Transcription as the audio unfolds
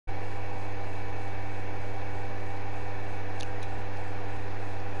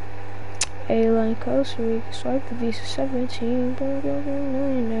A-line Costa Rica, swipe the Visa 17, gonna go be a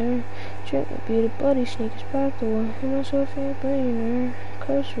millionaire. Check the beat of buddy, sneakers back the one, and myself a billionaire.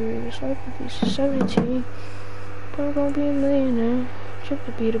 Costa Rica, swipe the Visa 17, gonna be a millionaire. Check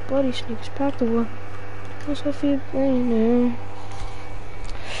the beat of buddy, sneakers back the one, and myself a billionaire.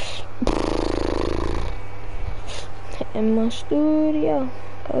 In my studio,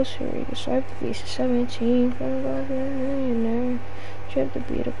 Costa Rica, swipe the Visa 17, gonna be a millionaire. Trip to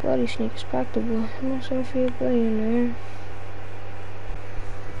beat a bloody sneakers, pack the wood, and myself a billionaire.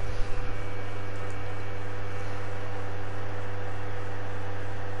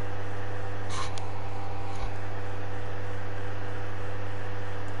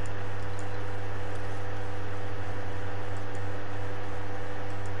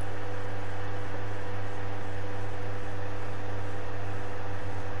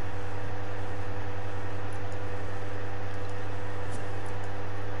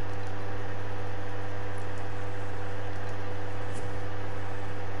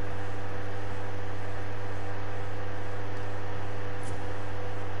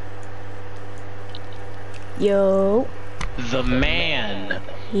 Yo. The man.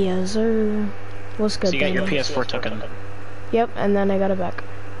 Yes, sir. What's good? So you got your PS4 token? Yep, and then I got it back.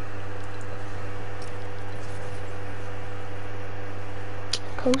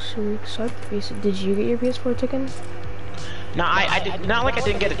 Costa Rica, swipe the Visa. Did you get your PS4 token? No, I did not. Like I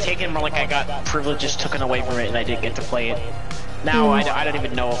didn't get it taken, more like I got privileges taken away from it, and I didn't get to play it. Now I don't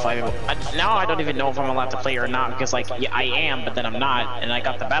even know if now I don't even know if I'm allowed to play it or not, because like yeah, I am, but then I'm not, and I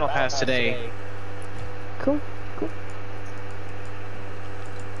got the battle pass today. Cool.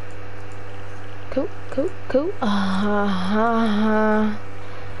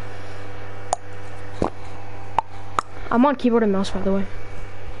 I'm on keyboard and mouse, by the way.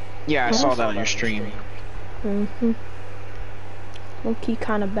 Yeah, I saw that on your stream. Low-key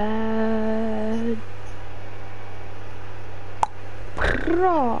kinda bad.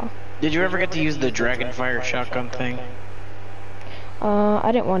 Did you ever get to use the Dragonfire shotgun thing?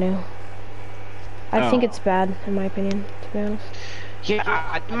 I didn't want to. I think it's bad, in my opinion, to be honest.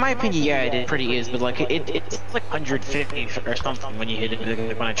 Yeah, in my opinion, yeah, it pretty is, but like it's like 150 or something when you hit it.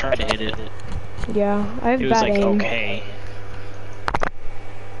 Like, when I tried to hit it, yeah, I have it was bad like aim. okay.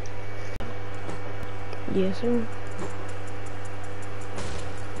 Yes, sir.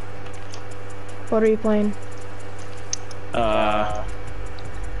 What are you playing? I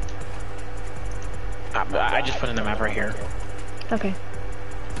just put in the map right here. Okay.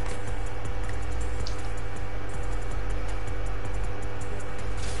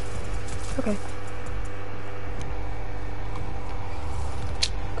 Okay.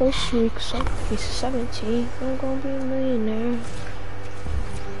 Go Shriek, piece of 17. I'm gonna be a millionaire.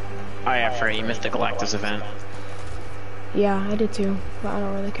 Oh yeah, for you missed the Galactus event. Yeah, I did too, but I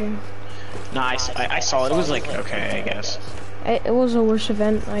don't really care. No, I saw it. It was like, okay, I guess. It was the worst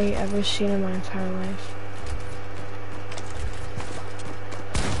event I ever seen in my entire life.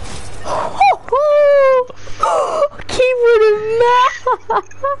 Keyboard and mouse!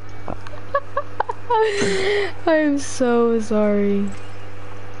 I am so sorry.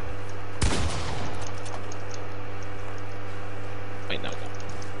 Wait, no.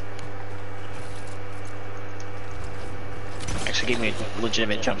 Actually gave me a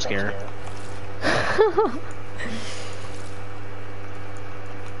legitimate jump scare.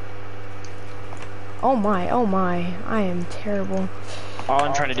 Oh my, I am terrible. All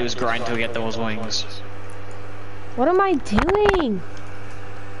I'm trying to do is grind to get those wings. What am I doing?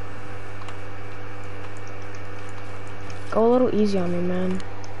 Go a little easy on me, man.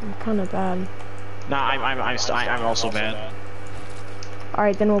 I'm kinda bad. Nah, I'm also bad.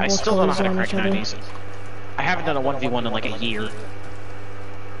 Alright, then we'll I both still don't know how to on crack each other. 90s. I haven't done a 1v1 in like a year.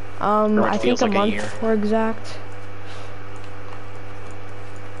 I think a like month year. for exact.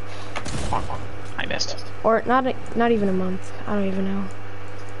 I missed. Or not even a month. I don't even know.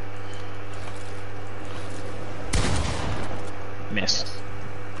 Missed.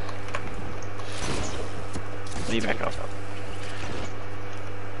 Leave back up.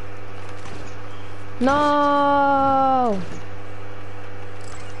 No.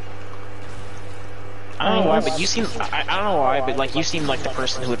 I don't know why, but you seem. I don't know why, but like you seem like the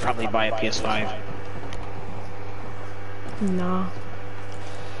person who would probably buy a PS5. Nah.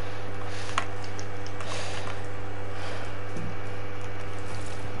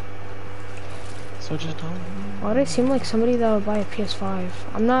 So just don't. Why do I seem like somebody that would buy a PS5?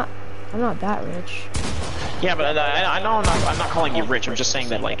 I'm not that rich. Yeah, but I know I'm not calling you rich. I'm just saying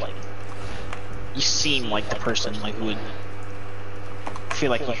that like you seem like the person like who would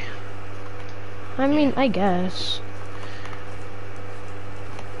feel like you. I mean, I guess.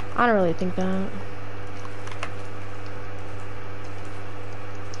 I don't really think that.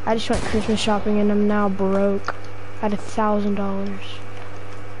 I just went Christmas shopping and I'm now broke. I had $1,000.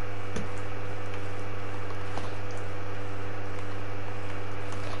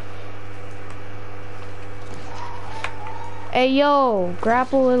 Hey yo,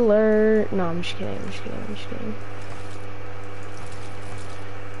 grapple alert. No, I'm just kidding, I'm just kidding, I'm just kidding.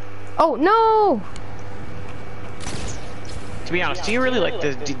 Oh no! To be honest, do you really like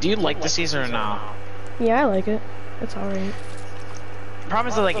the? Do you like the season or not? Yeah, I like it. It's alright. The problem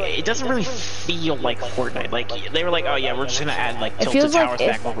is that, like, it doesn't really feel like Fortnite. Like, they were like, oh yeah, we're just gonna add like It tilted feels towers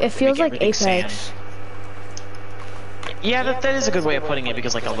like back. it feels like Apex. Sand. Yeah, that is a good way of putting it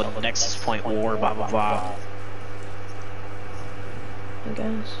because like all the Nexus Point War, blah blah blah. I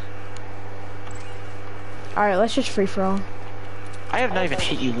guess. Alright, let's just free for all. I have not even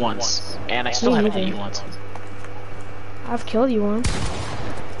hit you once, and I still haven't hit you once. I've killed you once.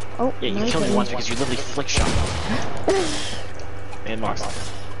 Oh, yeah, you nice killed me once because you literally flick shot me. And lost.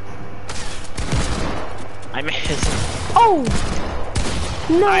 I missed. Oh!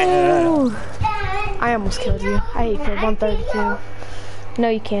 No! I almost killed you. I killed 132. No,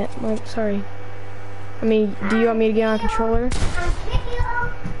 you can't. Like, sorry. I mean, do you want me to get on a controller?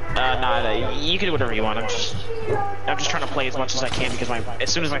 Nah, you can do whatever you want. I'm just trying to play as much as I can because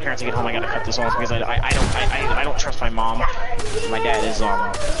as soon as my parents get home, I gotta cut this off because I don't trust my mom. My dad is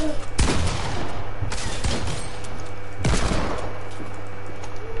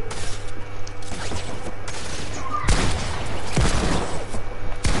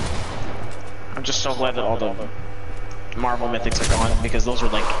I'm just so glad that all the Marvel mythics are gone because those were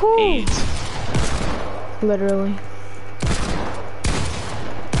like AIDS. Literally.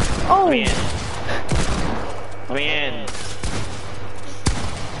 Oh! Let me in. Let me in.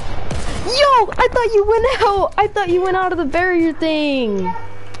 Yo! I thought you went out! I thought you went out of the barrier thing! I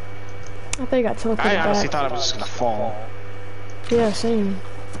thought you got teleported back. I honestly thought I was just gonna fall. Yeah, same.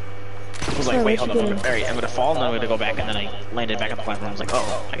 I was like, wait, hold on, I'm gonna fall, and then I'm gonna go back, and then I landed back on the platform. I was like,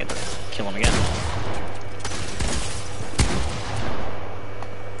 oh, I get to kill him again.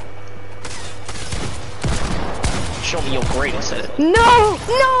 Show me your greatest at it. No!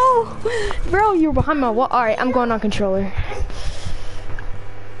 No! Bro, you were behind my wall. Alright, I'm going on controller.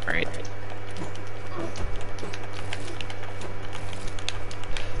 Alright.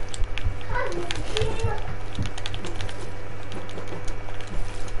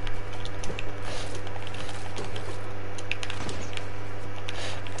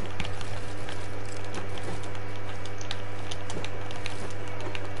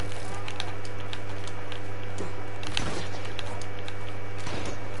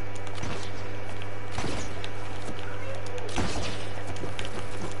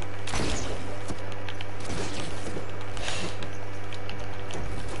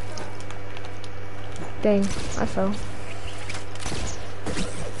 Dang, I fell.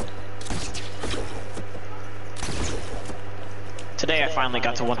 Today I finally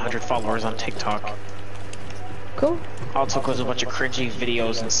got to 100 followers on TikTok. Cool. All it took was a bunch of cringy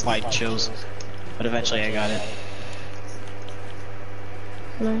videos and slideshows, but eventually I got it.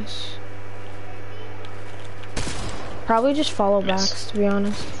 Nice. Probably just follow backs, to be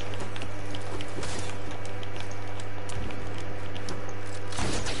honest.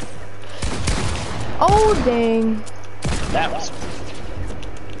 Oh, dang. That was...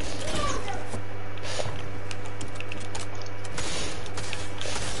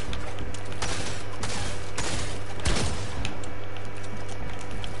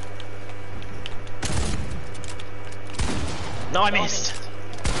 No, I missed.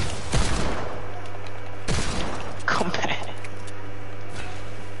 Come back.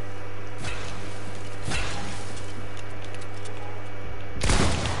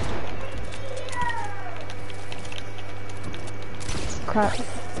 Crap.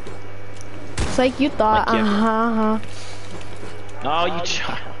 It's like you thought. Like No, you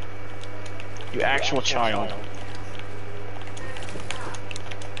child. You actual child.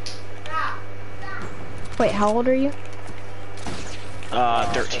 Wait, how old are you?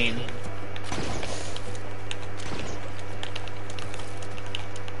 13.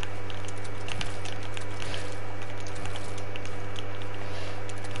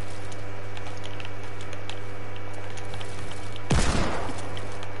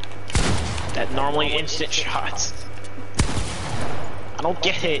 That normally instant shots. I don't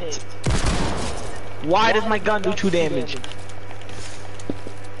get it. Why does my gun do 2 damage?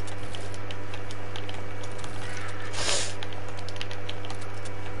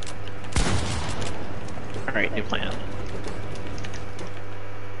 Alright, new plan.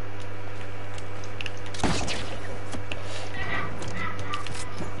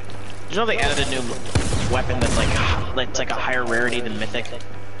 You know they added a new weapon that's like a higher rarity than mythic.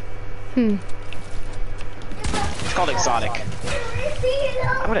 It's called exotic.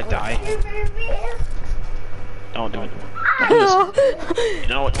 I'm gonna die. Don't do it. Don't do this. You don't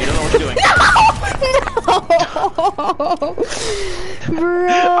know what you're doing. Bro.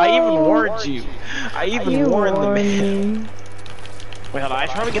 I even warned you. I even warned the man. Me. Wait, hold on. I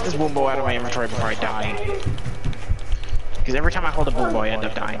should probably get this boom bow out of my inventory before I die. Because every time I hold a boom bow, I end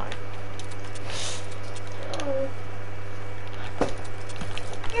up dying.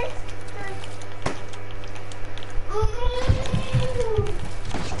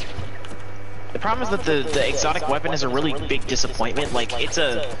 The problem is that the exotic weapon is a really big disappointment. Like, it's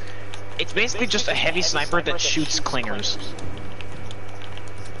basically just a heavy sniper that shoots clingers.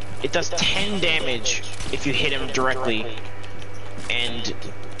 It does 10 damage if you hit him directly, and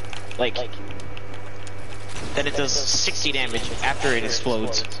like then it does 60 damage after it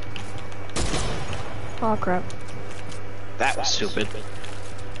explodes. Oh crap. That was stupid.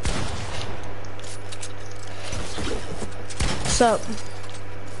 What's up?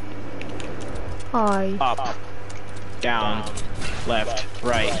 Hi. Up, down, left,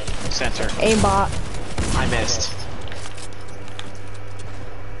 right, center. Aimbot. I missed.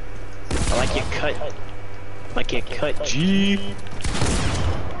 I like you cut. Like you cut, G.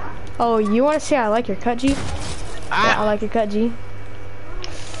 Oh, you want to say I like your cut, G? Ah. Yeah, I like your cut, G.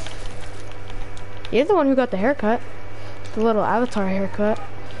 You're the one who got the haircut. The little avatar haircut.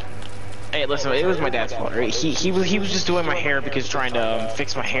 Hey, listen, it was my dad's fault, right? He was just doing my hair because trying to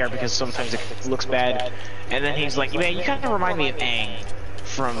fix my hair because sometimes it looks bad. And then he's like, man, you kind of remind me of Aang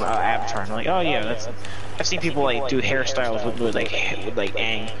from Avatar. And I'm like, oh yeah, that's. I've seen people like do hairstyles with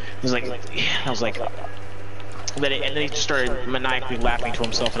Aang. He's like, I was like, and then he just started maniacally laughing to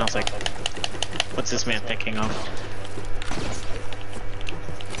himself, and I was like, what's this man thinking of?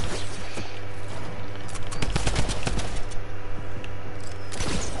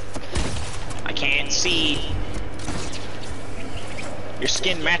 I can't see. Your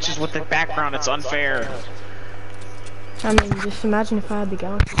skin matches with the background. It's unfair. I mean, just imagine if I had the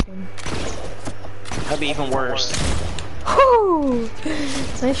galaxy skin. That'd be even worse. Whoo!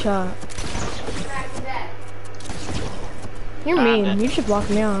 Nice shot. You're mean. You should block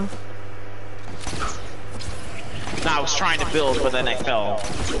me off. No, I was trying to build, but then I fell.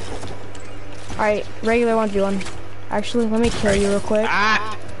 Alright, regular 1v1. Actually, let me kill you real quick.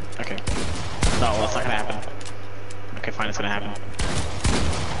 Ah! Okay. No, that's not gonna happen. Okay, fine, it's gonna happen.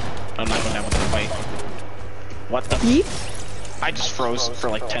 I'm not going down with the fight. What the? Yeet? I just froze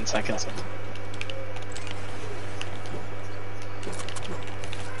for like 10 seconds.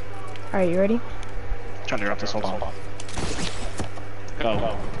 Alright, you ready? Trying to drop this, hold on.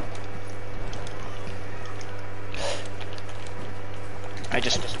 Go. I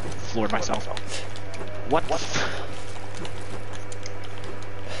just floored myself. What the f—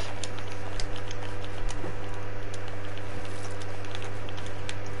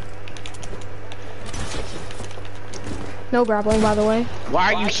 No grappling, by the way.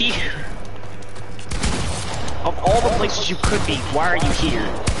 Why are you here? Of all the places you could be, why are you here?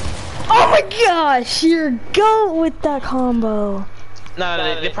 Oh my gosh, you're GOAT with that combo.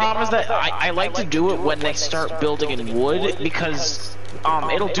 No, the problem is that I like to do it when they start building in wood, because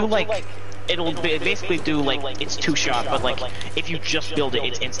it'll do like, it'll basically do like, it's 2-shot, but like, if you just build it,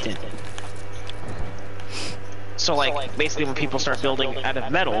 it's instant. So like, basically when people start building out of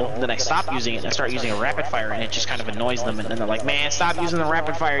metal, then I stop using it and I start using a rapid fire, and it just kind of annoys them, and then they're like, man, stop using the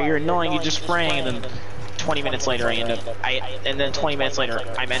rapid fire, you're annoying, you're just spraying, and then 20 minutes later I end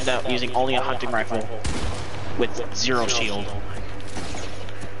up using only a hunting rifle with 0 shield.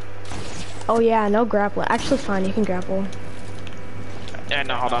 Oh yeah, no grappling. Actually, fine, you can grapple. And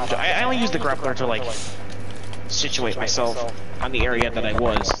no, hold on, I only use the grappler to like situate myself on the area that I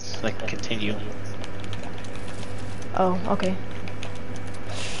was, so I can continue. Oh, okay.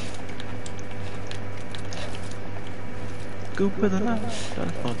 Goop with a knife.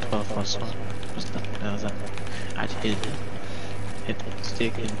 I hit the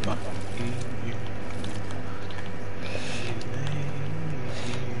stick in my ear.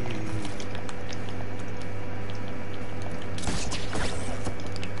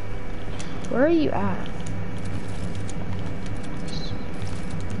 Where are you at?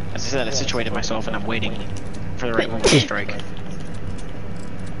 As I said, I situated myself and I'm waiting for the right moment to strike.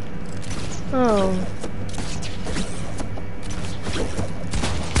 Oh.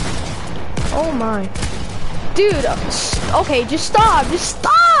 Oh my. Dude, okay, just stop! Just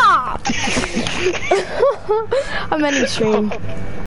stop! I'm ending stream.